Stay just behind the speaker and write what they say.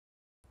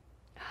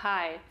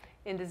Hi,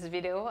 in this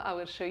video I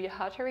will show you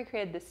how to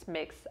recreate this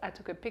mix I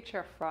took a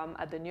picture from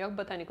at the New York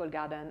Botanical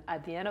Garden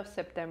at the end of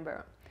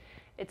September.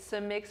 It's a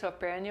mix of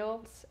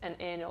perennials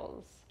and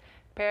annuals.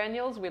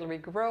 Perennials will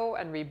regrow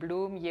and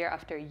rebloom year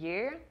after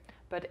year,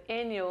 but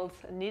annuals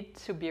need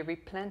to be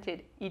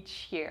replanted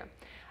each year.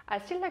 I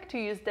still like to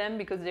use them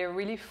because they're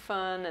really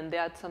fun and they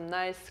add some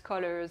nice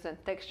colors and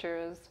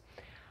textures.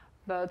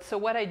 So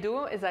what I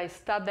do is I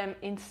start them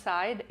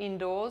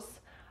indoors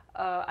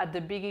at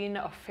the beginning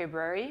of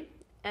February,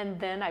 and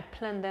then I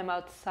plant them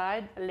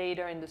outside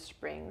later in the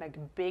spring,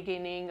 like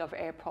beginning of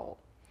April.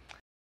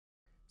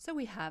 So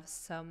we have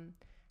some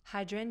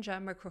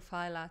Hydrangea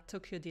macrophylla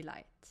Tokyo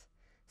Delight,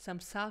 some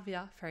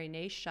Salvia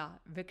farinacea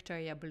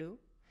Victoria Blue,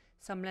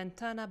 some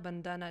Lantana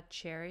bandana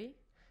cherry,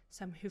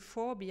 some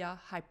Euphorbia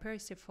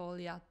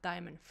hypericifolia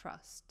diamond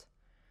frost.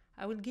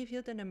 I will give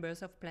you the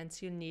numbers of plants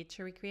you'll need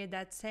to recreate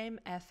that same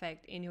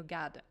effect in your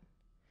garden.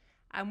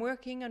 I'm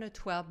working on a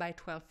 12 by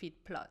 12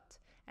 feet plot,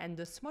 and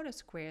the smaller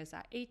squares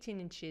are 18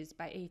 inches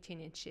by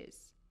 18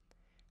 inches.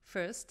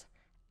 First,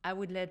 I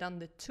would lay down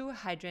the 2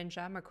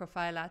 Hydrangea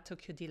macrophylla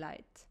Tokyo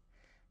Delight,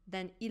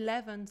 then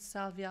 11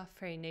 Salvia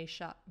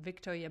farinacea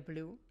Victoria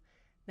Blue,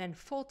 then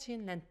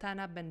 14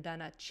 Lantana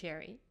bandana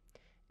cherry,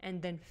 and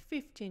then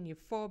 15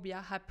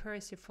 Euphorbia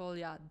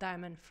hypericifolia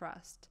diamond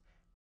frost.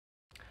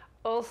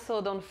 Also,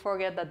 don't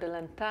forget that the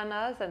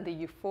Lantanas and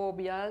the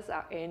Euphorbias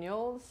are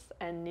annuals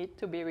and need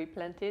to be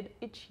replanted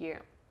each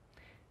year.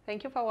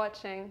 Thank you for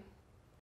watching.